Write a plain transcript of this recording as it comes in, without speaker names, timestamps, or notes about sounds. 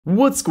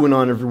What's going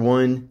on,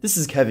 everyone? This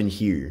is Kevin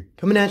here,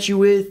 coming at you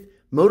with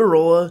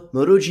Motorola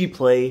Moto G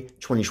Play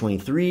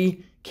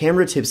 2023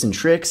 camera tips and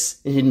tricks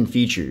and hidden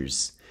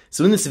features.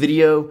 So in this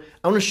video,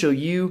 I want to show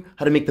you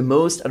how to make the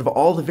most out of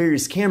all the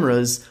various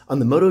cameras on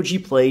the Moto G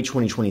Play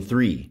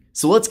 2023.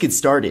 So let's get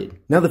started.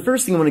 Now the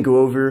first thing I want to go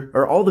over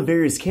are all the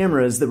various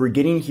cameras that we're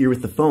getting here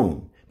with the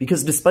phone,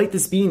 because despite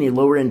this being a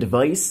lower end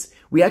device,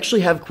 we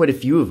actually have quite a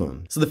few of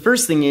them. So the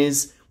first thing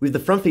is, we have the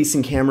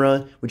front-facing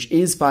camera, which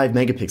is 5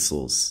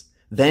 megapixels.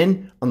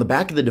 Then, on the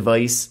back of the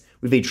device,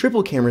 we have a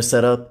triple camera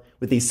setup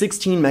with a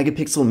 16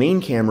 megapixel main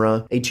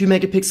camera, a 2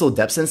 megapixel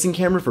depth sensing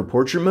camera for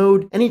portrait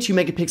mode, and a 2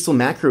 megapixel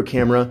macro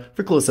camera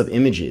for close-up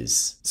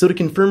images. So to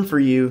confirm for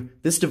you,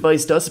 this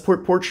device does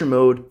support portrait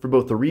mode for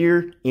both the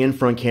rear and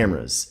front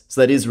cameras.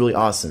 So that is really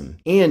awesome.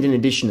 And in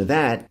addition to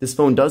that, this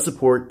phone does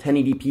support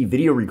 1080p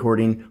video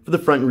recording for the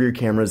front and rear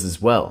cameras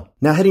as well.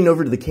 Now heading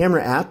over to the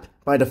camera app,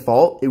 by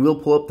default, it will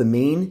pull up the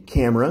main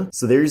camera.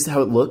 So there's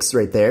how it looks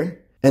right there.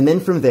 And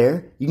then from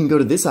there, you can go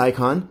to this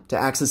icon to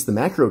access the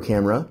macro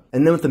camera.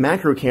 And then with the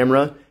macro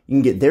camera, you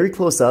can get very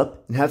close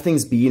up and have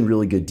things be in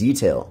really good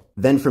detail.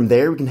 Then from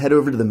there, we can head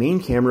over to the main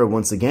camera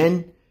once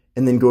again,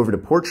 and then go over to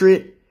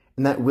portrait,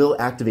 and that will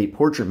activate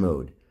portrait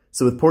mode.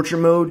 So with portrait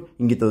mode, you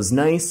can get those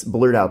nice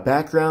blurred out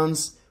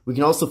backgrounds. We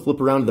can also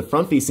flip around to the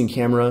front facing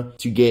camera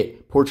to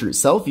get portrait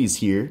selfies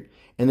here.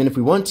 And then if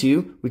we want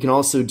to, we can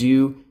also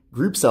do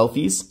group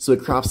selfies, so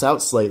it crops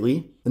out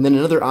slightly. And then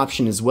another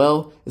option as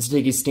well is to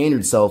take a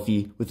standard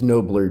selfie with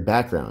no blurred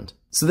background.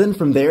 So then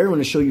from there, I want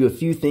to show you a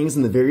few things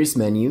in the various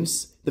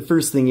menus. The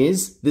first thing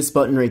is, this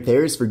button right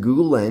there is for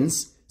Google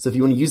Lens. So if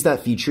you want to use that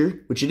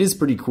feature, which it is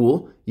pretty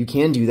cool, you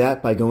can do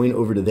that by going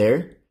over to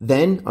there.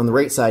 Then on the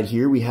right side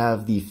here, we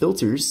have the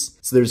filters.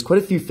 So there's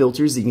quite a few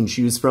filters that you can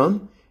choose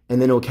from,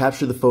 and then it'll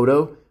capture the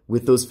photo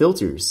with those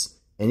filters.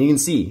 And you can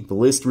see the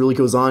list really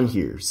goes on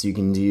here. So you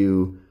can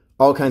do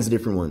all kinds of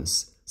different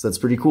ones. So that's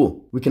pretty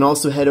cool. We can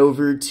also head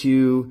over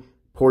to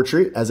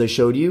portrait, as I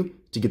showed you,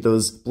 to get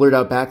those blurred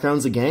out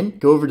backgrounds again.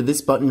 Go over to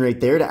this button right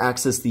there to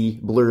access the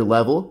blur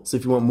level. So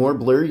if you want more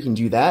blur, you can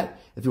do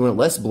that. If you want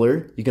less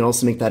blur, you can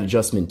also make that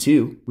adjustment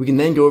too. We can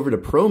then go over to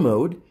Pro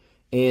mode,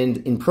 and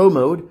in Pro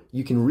mode,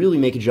 you can really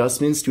make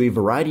adjustments to a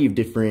variety of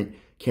different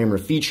camera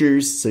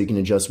features. So you can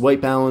adjust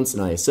white balance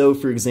and ISO,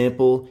 for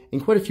example,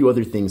 and quite a few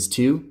other things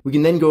too. We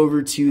can then go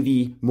over to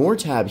the More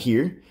tab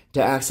here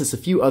to access a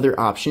few other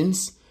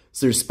options.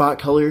 So there's spot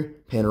color,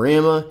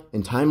 panorama,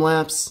 and time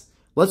lapse.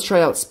 Let's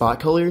try out spot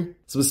color.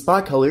 So with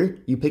spot color,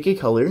 you pick a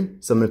color.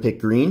 So I'm going to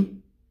pick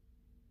green.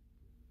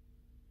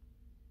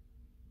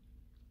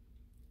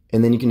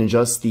 And then you can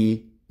adjust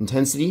the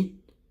intensity.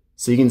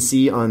 So you can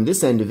see on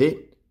this end of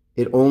it,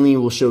 it only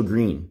will show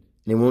green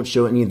and it won't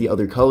show any of the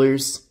other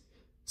colors.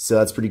 So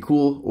that's pretty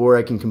cool. Or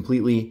I can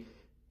completely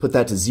put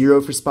that to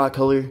 0 for spot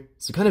color.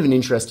 So kind of an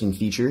interesting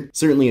feature.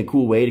 Certainly a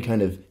cool way to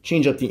kind of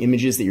change up the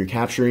images that you're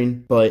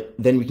capturing, but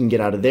then we can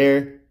get out of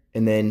there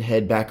and then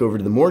head back over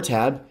to the More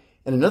tab.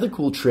 And another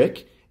cool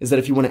trick is that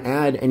if you want to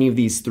add any of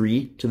these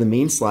three to the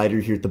main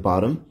slider here at the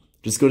bottom,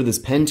 just go to this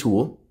pen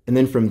tool, and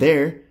then from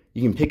there,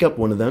 you can pick up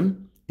one of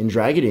them and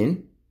drag it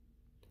in.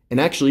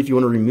 And actually, if you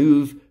want to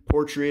remove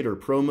portrait or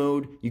pro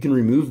mode, you can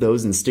remove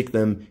those and stick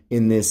them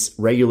in this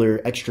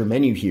regular extra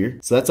menu here.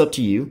 So that's up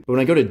to you. But when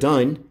I go to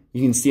done,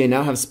 you can see I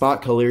now have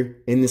spot color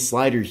in this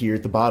slider here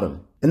at the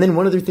bottom. And then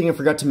one other thing I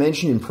forgot to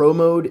mention in Pro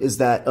mode is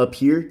that up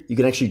here, you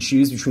can actually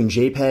choose between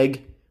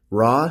JPEG,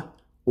 RAW,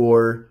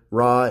 or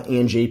RAW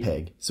and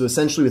JPEG. So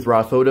essentially with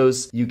RAW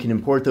photos, you can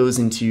import those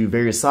into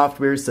various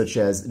softwares such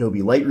as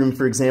Adobe Lightroom,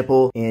 for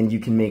example, and you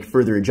can make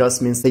further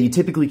adjustments that you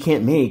typically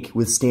can't make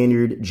with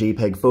standard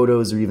JPEG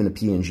photos or even a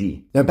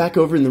PNG. Now back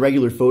over in the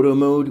regular photo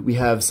mode, we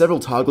have several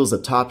toggles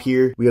up top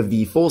here. We have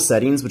the full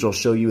settings, which I'll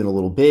show you in a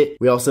little bit.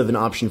 We also have an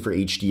option for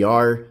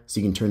HDR, so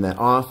you can turn that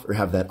off or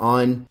have that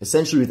on.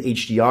 Essentially with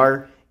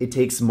HDR, it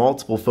takes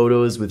multiple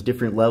photos with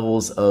different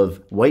levels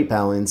of white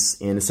balance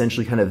and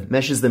essentially kind of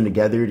meshes them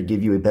together to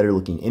give you a better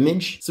looking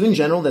image. So in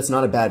general, that's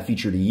not a bad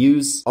feature to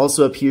use.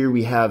 Also up here,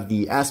 we have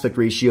the aspect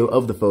ratio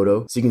of the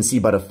photo. So you can see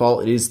by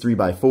default, it is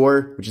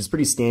 3:4, which is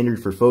pretty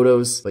standard for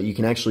photos, but you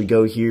can actually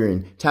go here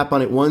and tap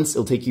on it once.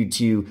 It'll take you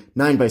to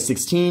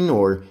 9:16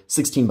 or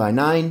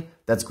 16:9.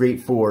 That's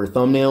great for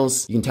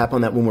thumbnails. You can tap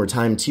on that one more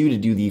time too to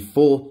do the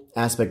full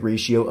aspect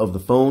ratio of the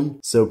phone.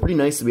 So pretty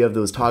nice that we have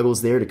those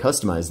toggles there to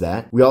customize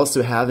that. We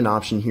also have an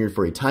option here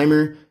for a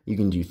timer. You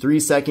can do 3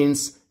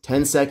 seconds,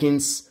 10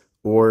 seconds,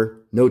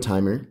 or no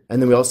timer.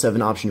 And then we also have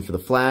an option for the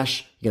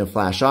flash. You can have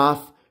flash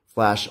off,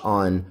 flash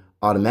on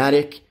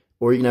automatic,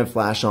 or you can have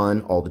flash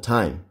on all the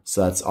time.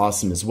 So that's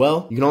awesome as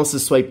well. You can also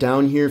swipe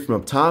down here from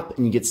up top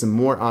and you get some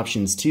more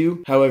options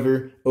too.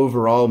 However,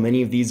 overall,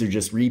 many of these are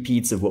just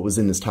repeats of what was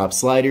in this top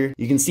slider.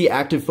 You can see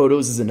active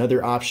photos is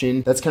another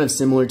option. That's kind of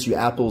similar to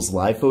Apple's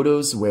live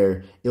photos,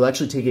 where you'll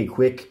actually take a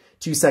quick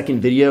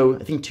 2-second video,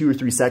 I think 2 or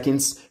 3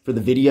 seconds for the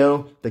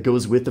video that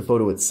goes with the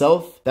photo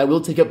itself. That will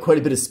take up quite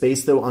a bit of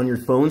space though on your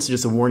phone, so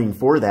just a warning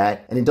for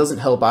that. And it doesn't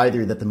help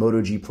either that the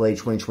Moto G Play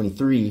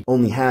 2023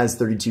 only has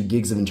 32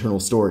 gigs of internal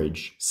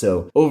storage.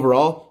 So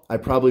overall, I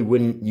probably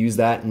wouldn't use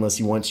that unless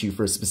you want to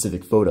for a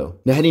specific photo.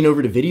 Now heading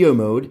over to video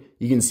mode,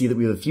 you can see that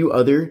we have a few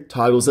other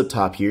toggles up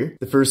top here.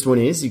 The first one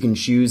is you can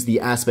choose the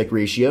aspect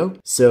ratio.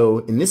 So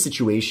in this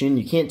situation,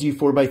 you can't do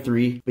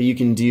 4:3, but you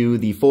can do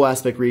the full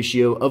aspect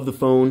ratio of the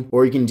phone,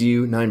 or you can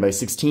do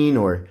 9:16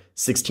 or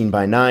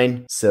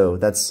 16:9, so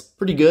that's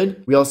pretty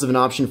good. We also have an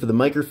option for the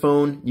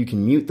microphone. You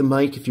can mute the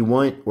mic if you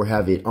want, or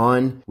have it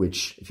on,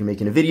 which if you're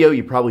making a video,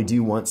 you probably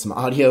do want some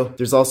audio.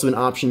 There's also an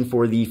option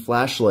for the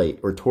flashlight,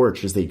 or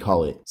torch as they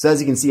call it. So as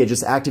you can see, I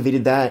just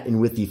activated that, and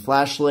with the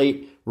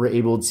flashlight, we're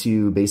able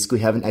to basically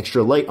have an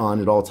extra light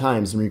on at all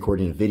times when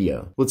recording a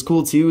video. What's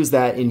cool too is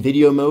that in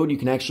video mode, you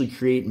can actually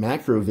create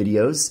macro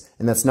videos,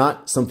 and that's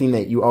not something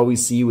that you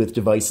always see with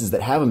devices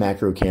that have a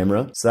macro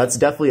camera. So that's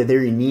definitely a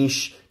very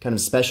niche kind of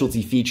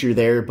specialty feature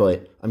there,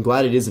 but I'm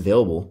glad it is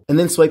available. And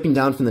then swiping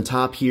down from the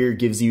top here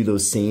gives you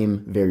those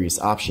same various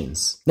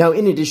options. Now,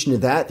 in addition to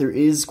that, there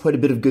is quite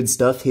a bit of good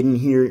stuff hidden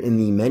here in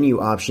the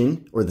menu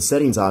option, or the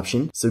settings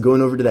option. So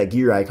going over to that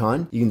gear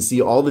icon, you can see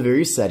all the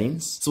various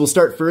settings. So we'll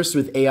start first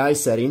with AI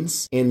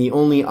settings, and the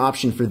only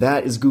option for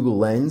that is Google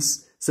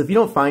Lens. So if you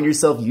don't find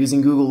yourself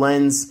using Google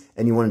Lens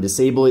and you want to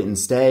disable it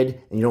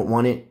instead, and you don't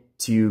want it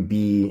to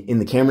be in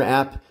the camera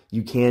app,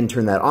 you can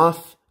turn that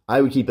off.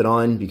 I would keep it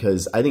on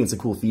because I think it's a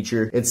cool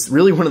feature. It's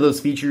really one of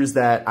those features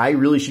that I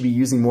really should be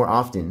using more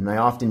often, and I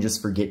often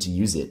just forget to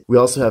use it. We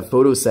also have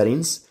photo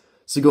settings.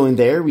 So going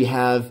there, we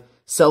have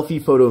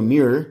selfie photo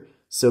mirror.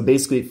 So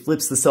basically it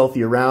flips the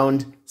selfie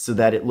around so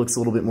that it looks a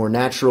little bit more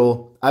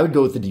natural. I would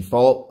go with the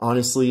default,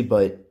 honestly,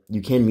 but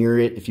you can mirror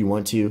it if you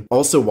want to.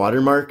 Also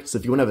watermark. So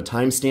if you want to have a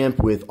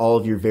timestamp with all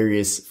of your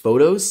various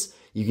photos,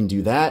 you can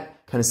do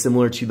that. Kind of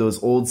similar to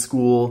those old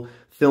school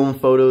film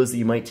photos that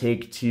you might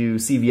take to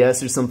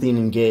CVS or something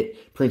and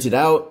get printed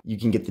out. You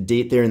can get the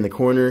date there in the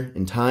corner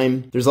and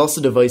time. There's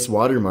also device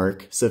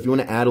watermark. So if you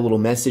want to add a little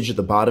message at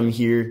the bottom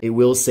here, it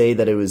will say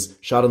that it was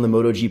shot on the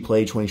Moto G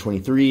Play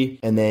 2023,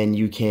 and then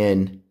you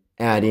can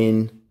add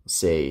in,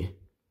 say,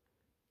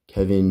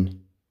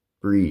 Kevin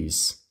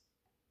Breeze.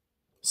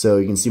 So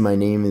you can see my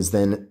name is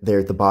then there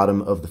at the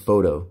bottom of the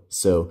photo.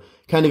 So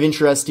kind of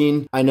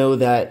interesting. I know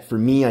that for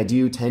me, I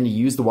do tend to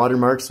use the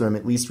watermarks when I'm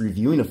at least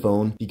reviewing a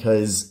phone,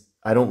 because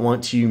I don't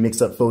want to mix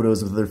up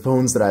photos with other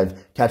phones that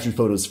I've captured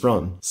photos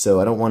from.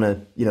 So I don't want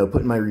to,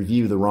 put in my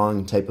review the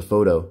wrong type of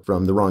photo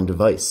from the wrong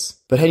device.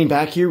 But heading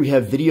back here, we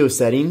have video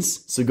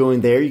settings. So going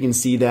there, you can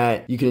see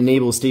that you can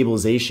enable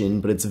stabilization,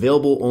 but it's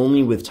available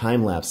only with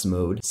time-lapse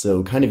mode.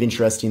 So kind of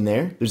interesting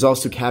there. There's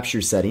also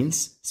capture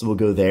settings. So we'll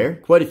go there.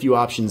 Quite a few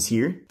options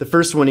here. The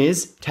first one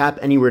is tap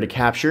anywhere to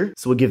capture.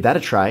 So we'll give that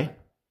a try.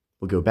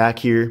 We'll go back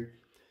here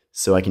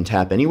so I can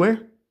tap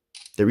anywhere.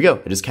 There we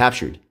go. I just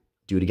captured.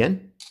 Do it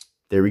again.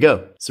 There we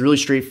go. So really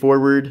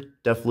straightforward,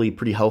 definitely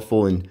pretty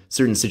helpful in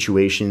certain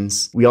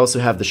situations. We also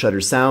have the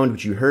shutter sound,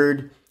 which you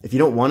heard. If you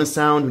don't want a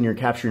sound when you're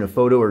capturing a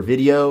photo or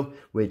video,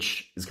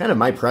 which is kind of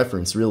my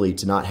preference really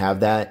to not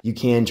have that, you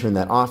can turn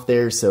that off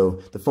there,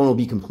 so the phone will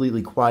be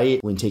completely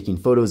quiet when taking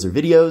photos or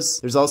videos.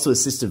 There's also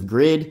assistive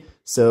grid.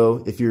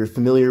 So if you're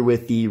familiar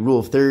with the rule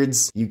of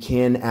thirds, you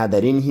can add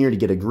that in here to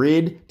get a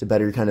grid to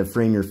better kind of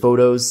frame your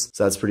photos.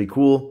 So that's pretty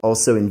cool.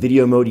 Also in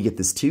video mode, you get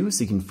this too,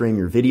 so you can frame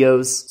your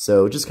videos.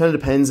 So it just kind of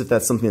depends if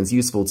that's something that's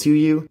useful to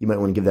you. You might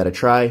want to give that a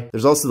try.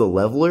 There's also the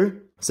leveler.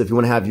 So if you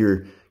want to have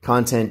your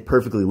content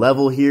perfectly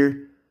level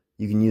here,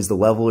 you can use the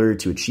leveler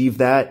to achieve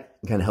that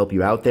and kind of help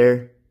you out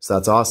there. So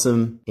that's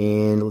awesome.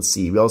 And let's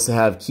see, we also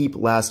have keep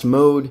last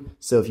mode.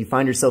 So if you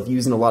find yourself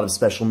using a lot of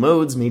special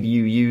modes, maybe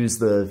you use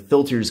the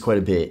filters quite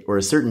a bit or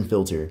a certain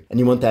filter, and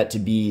you want that to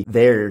be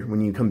there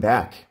when you come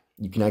back,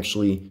 you can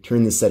actually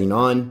turn this setting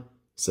on.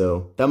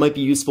 So that might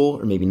be useful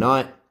or maybe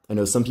not. I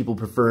know some people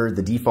prefer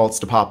the defaults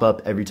to pop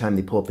up every time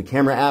they pull up the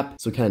camera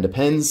app, so it kind of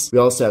depends. We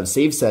also have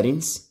save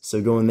settings. So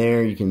go in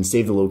there, you can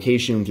save the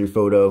location with your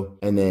photo,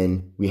 and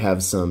then we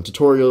have some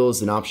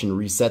tutorials, an option to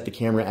reset the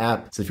camera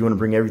app. So if you want to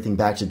bring everything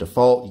back to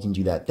default, you can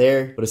do that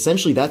there. But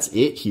essentially that's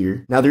it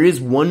here. Now there is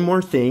one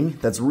more thing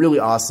that's really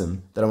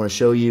awesome that I want to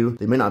show you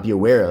that you might not be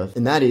aware of,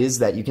 and that is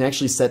that you can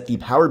actually set the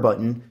power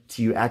button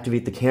to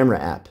activate the camera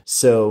app.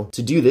 So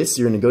to do this,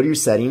 you're going to go to your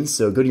settings,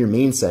 so go to your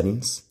main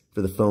settings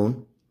for the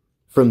phone.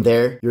 From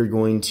there, you're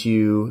going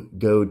to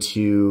go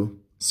to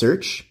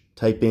search,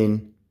 type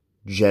in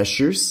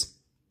gestures,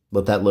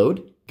 let that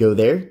load, go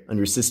there,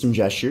 under system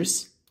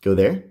gestures, go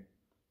there,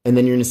 and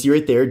then you're going to see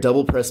right there,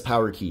 double press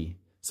power key.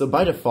 So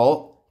by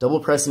default,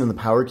 double pressing on the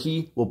power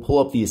key will pull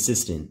up the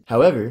assistant.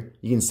 However,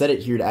 you can set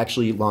it here to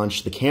actually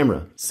launch the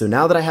camera. So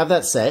now that I have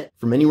that set,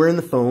 from anywhere in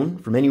the phone,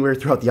 from anywhere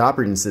throughout the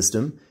operating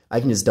system, I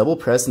can just double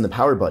press on the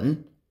power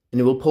button, and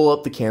it will pull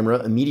up the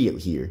camera immediately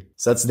here.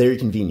 So that's very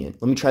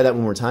convenient. Let me try that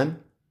one more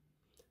time.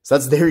 So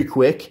that's very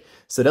quick.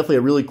 So definitely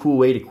a really cool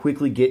way to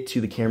quickly get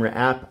to the camera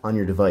app on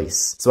your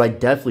device. So I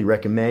definitely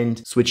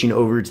recommend switching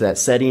over to that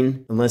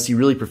setting unless you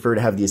really prefer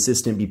to have the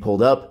assistant be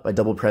pulled up by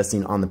double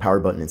pressing on the power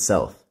button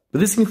itself. But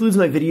this concludes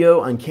my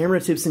video on camera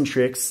tips and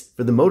tricks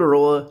for the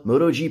Motorola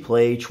Moto G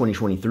Play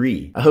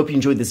 2023. I hope you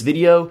enjoyed this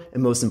video,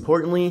 and most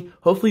importantly,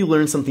 hopefully you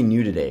learned something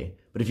new today.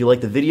 But if you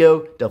like the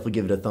video, definitely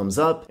give it a thumbs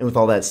up. And with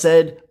all that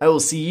said, I will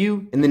see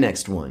you in the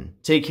next one.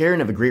 Take care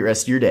and have a great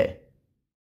rest of your day.